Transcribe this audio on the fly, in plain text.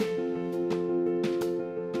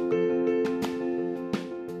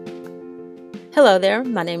Hello there,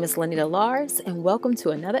 my name is Lenita Lars, and welcome to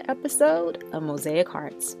another episode of Mosaic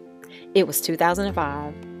Hearts. It was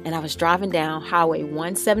 2005, and I was driving down Highway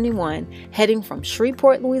 171, heading from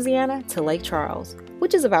Shreveport, Louisiana to Lake Charles,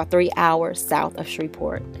 which is about 3 hours south of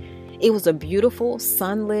Shreveport. It was a beautiful,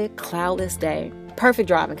 sunlit, cloudless day, perfect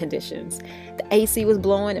driving conditions. The AC was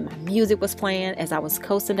blowing and my music was playing as I was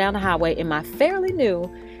coasting down the highway in my fairly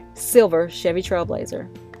new silver Chevy Trailblazer.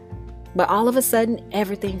 But all of a sudden,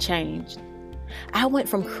 everything changed. I went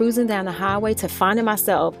from cruising down the highway to finding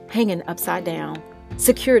myself hanging upside down,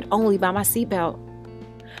 secured only by my seatbelt.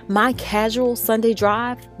 My casual Sunday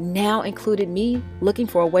drive now included me looking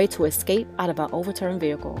for a way to escape out of an overturned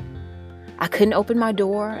vehicle. I couldn't open my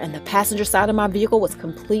door, and the passenger side of my vehicle was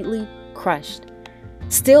completely crushed.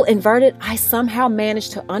 Still inverted, I somehow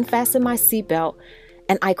managed to unfasten my seatbelt,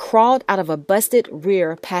 and I crawled out of a busted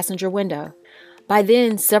rear passenger window. By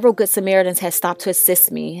then, several good Samaritans had stopped to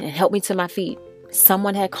assist me and help me to my feet.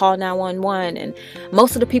 Someone had called 911, and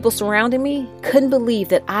most of the people surrounding me couldn't believe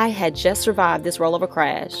that I had just survived this rollover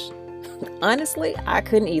crash. Honestly, I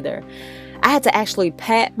couldn't either. I had to actually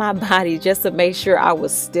pat my body just to make sure I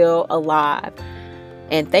was still alive.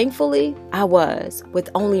 And thankfully, I was, with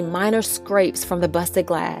only minor scrapes from the busted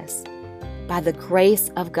glass. By the grace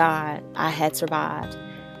of God, I had survived.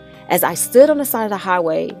 As I stood on the side of the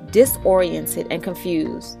highway, disoriented and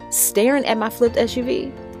confused, staring at my flipped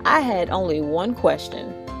SUV, I had only one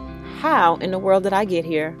question. How in the world did I get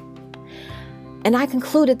here? And I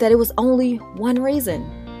concluded that it was only one reason.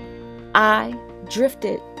 I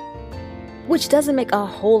drifted. Which doesn't make a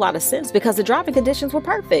whole lot of sense because the driving conditions were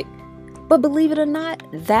perfect. But believe it or not,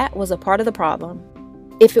 that was a part of the problem.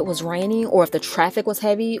 If it was raining, or if the traffic was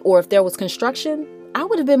heavy, or if there was construction, I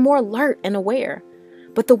would have been more alert and aware.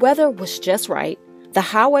 But the weather was just right, the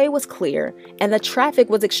highway was clear, and the traffic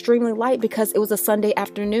was extremely light because it was a Sunday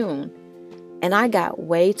afternoon. And I got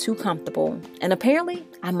way too comfortable. And apparently,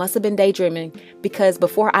 I must have been daydreaming because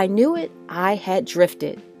before I knew it, I had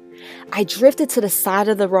drifted. I drifted to the side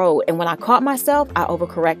of the road, and when I caught myself, I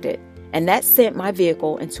overcorrected. And that sent my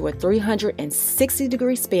vehicle into a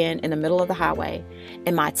 360-degree spin in the middle of the highway.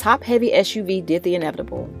 And my top-heavy SUV did the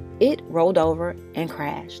inevitable. It rolled over and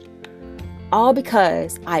crashed. All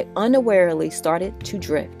because I unawarely started to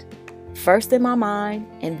drift, first in my mind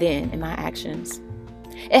and then in my actions.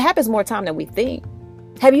 It happens more time than we think.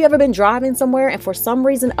 Have you ever been driving somewhere and for some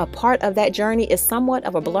reason a part of that journey is somewhat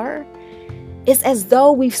of a blur? It's as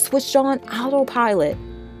though we've switched on autopilot.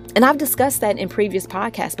 And I've discussed that in previous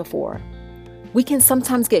podcasts before. We can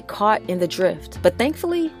sometimes get caught in the drift, but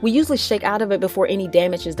thankfully we usually shake out of it before any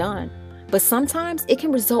damage is done. But sometimes it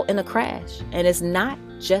can result in a crash, and it's not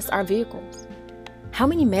just our vehicles. How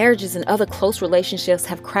many marriages and other close relationships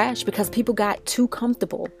have crashed because people got too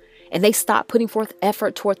comfortable and they stopped putting forth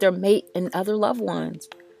effort toward their mate and other loved ones?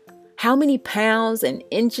 How many pounds and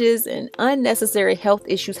inches and unnecessary health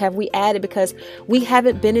issues have we added because we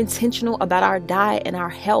haven't been intentional about our diet and our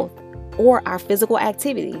health or our physical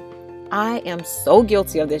activity? I am so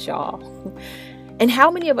guilty of this, y'all. And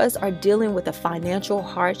how many of us are dealing with the financial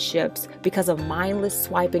hardships because of mindless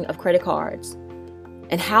swiping of credit cards?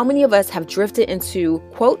 And how many of us have drifted into,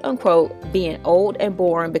 quote unquote, being old and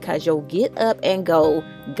boring because you'll get up and go,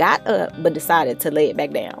 got up, but decided to lay it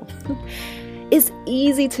back down? It's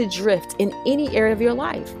easy to drift in any area of your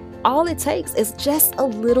life. All it takes is just a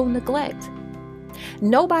little neglect.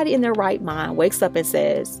 Nobody in their right mind wakes up and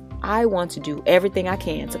says, I want to do everything I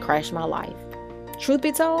can to crash my life. Truth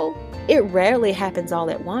be told, it rarely happens all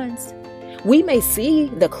at once. We may see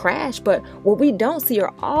the crash, but what we don't see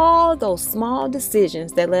are all those small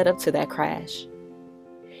decisions that led up to that crash.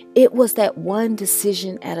 It was that one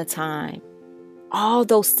decision at a time. All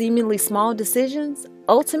those seemingly small decisions,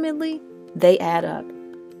 ultimately, they add up.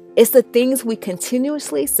 It's the things we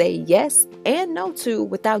continuously say yes and no to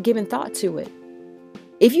without giving thought to it.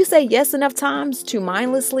 If you say yes enough times to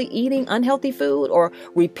mindlessly eating unhealthy food or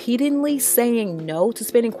repeatedly saying no to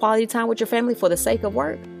spending quality time with your family for the sake of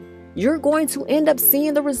work, you're going to end up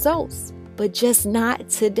seeing the results, but just not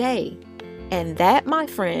today. And that, my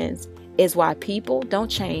friends, is why people don't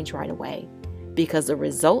change right away, because the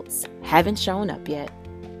results haven't shown up yet.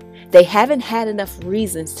 They haven't had enough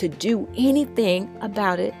reasons to do anything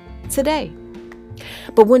about it today.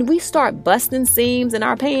 But when we start busting seams in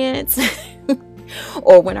our pants,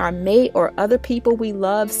 or when our mate or other people we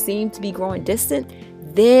love seem to be growing distant,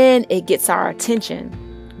 then it gets our attention.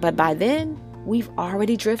 But by then, we've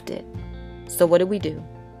already drifted. So what do?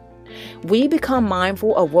 We become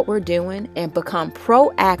mindful of what we're doing and become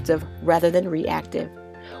proactive rather than reactive.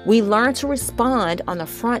 We learn to respond on the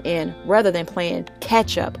front end rather than playing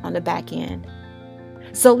catch up on the back end.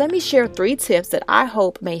 So let me share 3 tips that I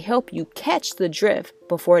hope may help you catch the drift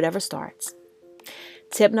before it ever starts.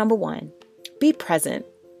 Tip number 1, be present.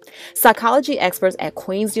 Psychology experts at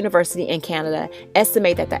Queen's University in Canada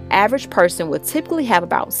estimate that the average person will typically have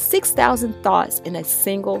about 6,000 thoughts in a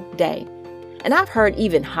single day. And I've heard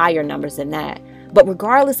even higher numbers than that. But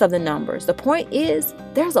regardless of the numbers, the point is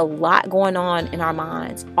there's a lot going on in our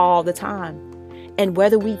minds all the time. And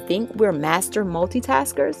whether we think we're master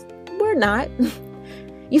multitaskers, we're not.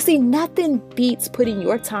 You see, nothing beats putting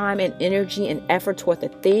your time and energy and effort toward the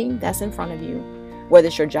thing that's in front of you. Whether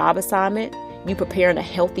it's your job assignment, you preparing a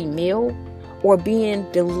healthy meal, or being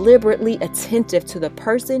deliberately attentive to the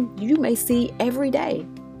person you may see every day.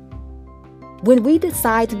 When we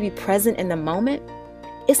decide to be present in the moment,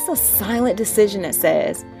 it's a silent decision that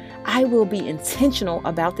says, I will be intentional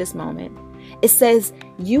about this moment. It says,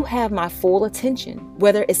 you have my full attention,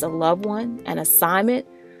 whether it's a loved one, an assignment,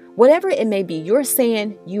 whatever it may be, you're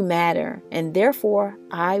saying you matter, and therefore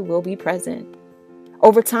I will be present.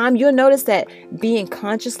 Over time, you'll notice that being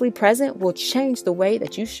consciously present will change the way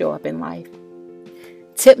that you show up in life.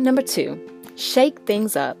 Tip number 2, shake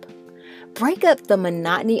things up. Break up the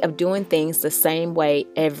monotony of doing things the same way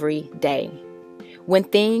every day. When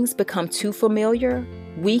things become too familiar,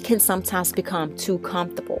 we can sometimes become too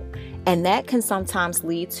comfortable, and that can sometimes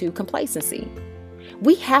lead to complacency.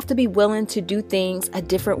 We have to be willing to do things a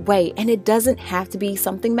different way, and it doesn't have to be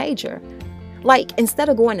something major. Like, instead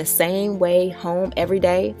of going the same way home every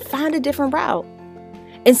day, find a different route.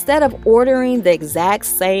 Instead of ordering the exact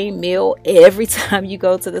same meal every time you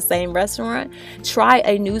go to the same restaurant, try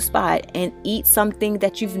a new spot and eat something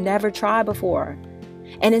that you've never tried before.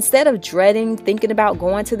 And instead of dreading thinking about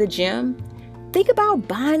going to the gym, think about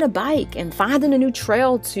buying a bike and finding a new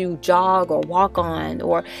trail to jog or walk on,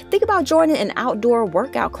 or think about joining an outdoor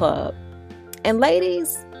workout club. And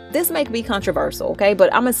ladies, this may be controversial, okay,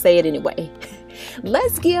 but I'm going to say it anyway.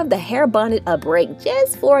 Let's give the hair bonnet a break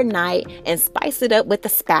just for a night and spice it up with a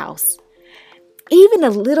spouse. Even a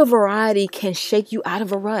little variety can shake you out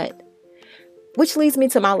of a rut. Which leads me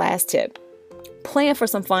to my last tip. Plan for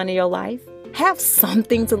some fun in your life. Have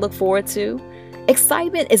something to look forward to.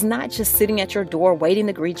 Excitement is not just sitting at your door waiting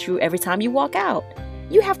to greet you every time you walk out.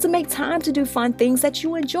 You have to make time to do fun things that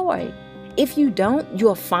you enjoy. If you don't,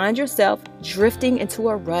 you'll find yourself drifting into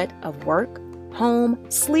a rut of work, home,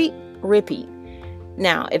 sleep, repeat.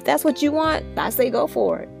 Now, if that's what you want, I say go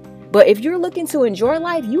for it. But if you're looking to enjoy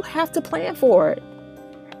life, you have to plan for it.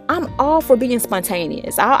 I'm all for being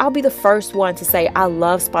spontaneous. I'll be the first one to say I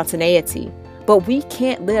love spontaneity, but we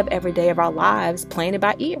can't live every day of our lives playing it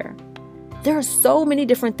by ear. There are so many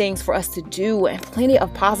different things for us to do and plenty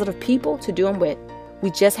of positive people to do them with.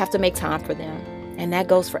 We just have to make time for them. And that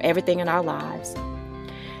goes for everything in our lives.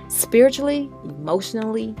 Spiritually,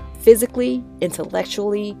 emotionally, physically,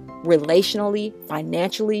 intellectually, relationally,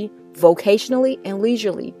 financially, vocationally, and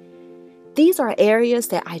leisurely. These are areas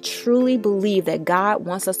that I truly believe that God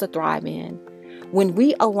wants us to thrive in. When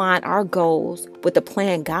we align our goals with the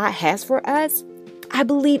plan God has for us, I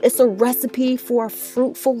believe it's a recipe for a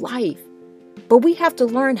fruitful life. But we have to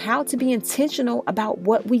learn how to be intentional about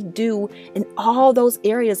what we do in all those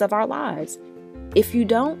areas of our lives. If you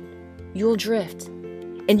don't, you'll drift.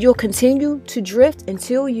 And you'll continue to drift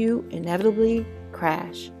until you inevitably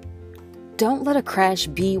crash. Don't let a crash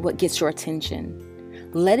be what gets your attention.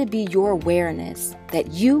 Let it be your awareness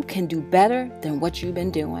that you can do better than what you've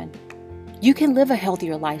been doing. You can live a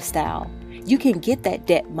healthier lifestyle. You can get that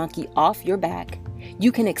debt monkey off your back.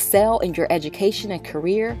 You can excel in your education and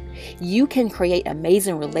career. You can create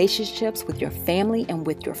amazing relationships with your family and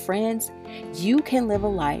with your friends. You can live a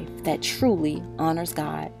life that truly honors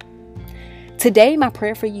God. Today, my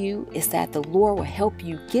prayer for you is that the Lord will help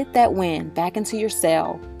you get that wind back into your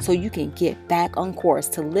sail so you can get back on course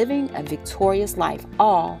to living a victorious life,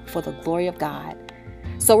 all for the glory of God.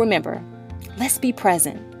 So remember, let's be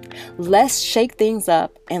present. Let's shake things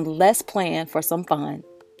up and let's plan for some fun.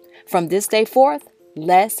 From this day forth,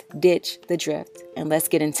 let's ditch the drift and let's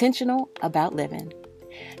get intentional about living.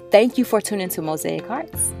 Thank you for tuning to Mosaic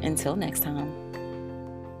Hearts. Until next time.